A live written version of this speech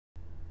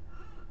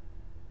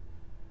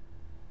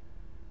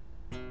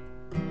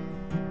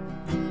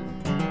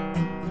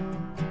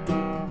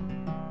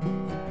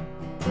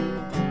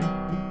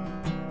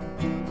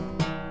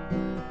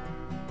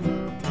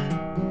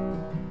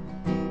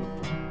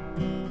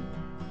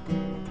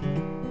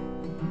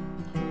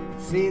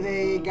Say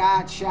they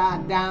got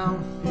shot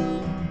down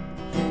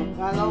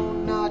by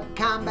lone nut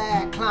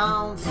combat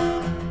clowns.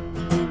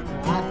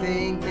 I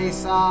think they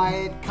saw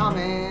it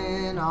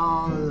coming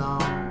all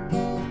along.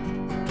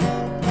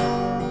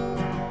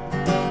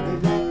 They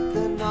let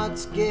the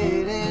nuts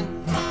get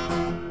in,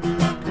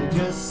 they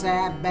just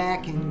sat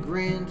back and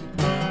grinned.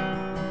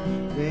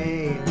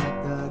 They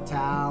let the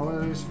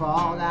towers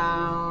fall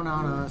down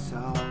on us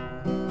all.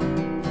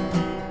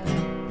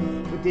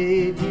 But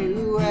did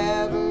you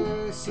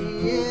ever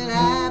see it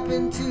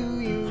happen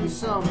to you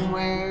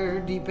somewhere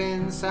deep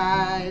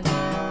inside?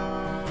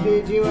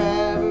 Did you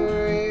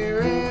ever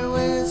hear it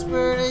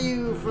whisper to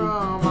you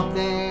from up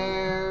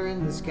there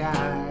in the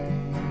sky?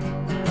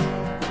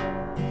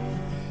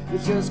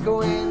 It's just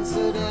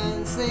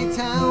coincidence, they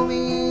tell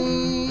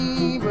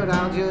me, but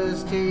I'll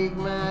just take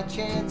my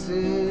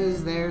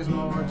chances. There's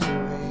more to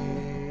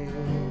it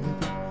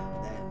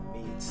than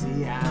meets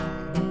the eye.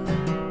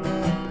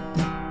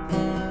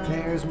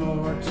 There's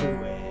more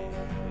to it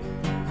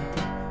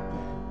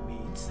than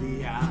meets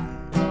the eye.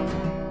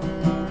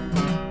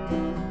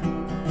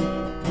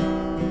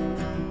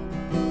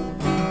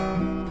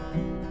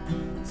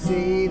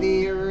 Say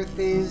the earth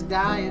is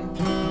dying,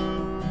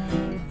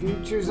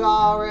 future's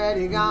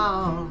already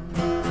gone.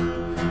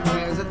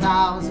 There's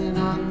 1,000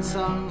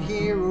 unsung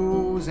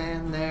heroes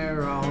and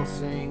they're all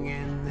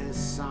singing this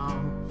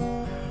song.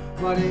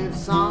 But if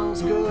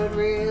songs could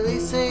really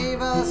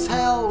save us,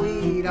 hell,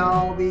 we'd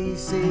all be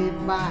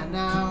saved by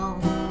now.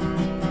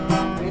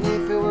 And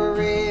if it were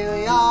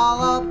really all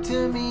up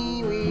to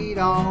me, we'd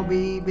all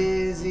be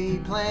busy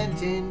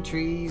planting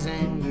trees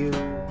and you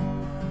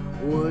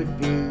would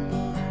be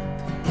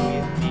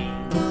with me.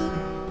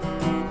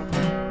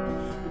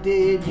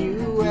 Did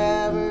you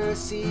ever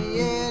see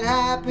it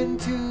happen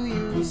to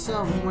you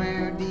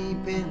somewhere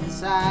deep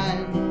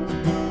inside?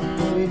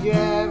 Did you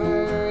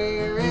ever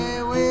hear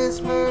it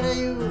whisper to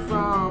you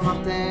from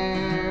up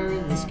there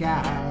in the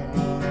sky?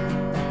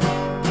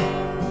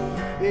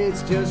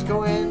 It's just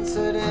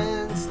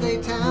coincidence, they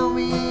tell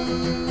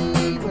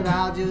me, but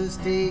I'll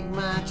just take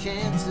my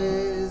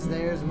chances.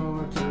 There's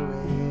more to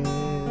it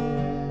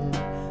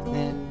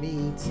than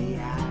meets the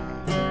eye.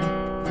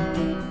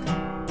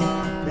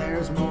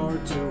 There's more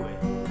to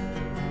it than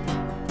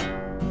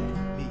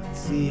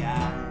meets the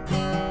eye.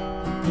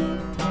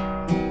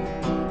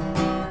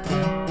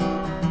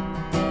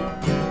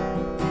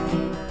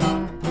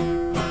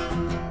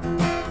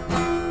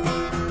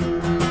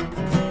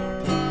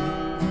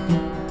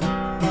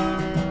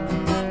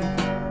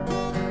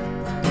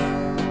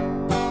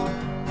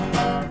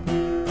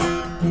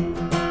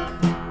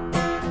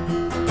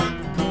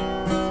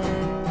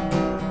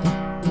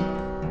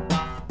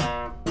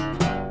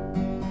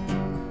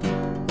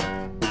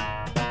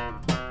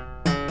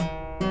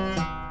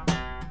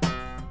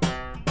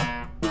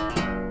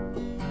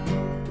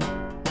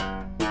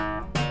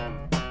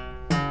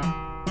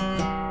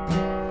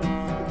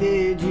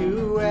 Did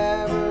you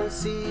ever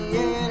see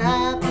it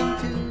happen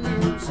to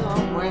you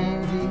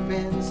somewhere deep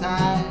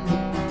inside?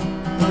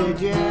 Did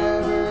you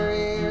ever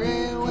hear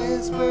it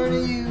whisper to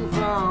you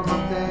from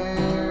up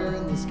there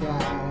in the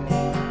sky?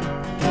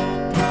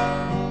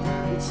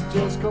 It's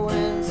just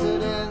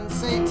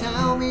coincidence, they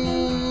tell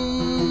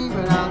me,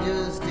 but I'll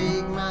just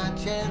take my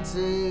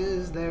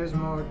chances. There's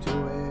more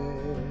to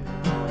it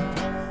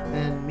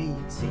than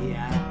meets the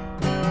eye.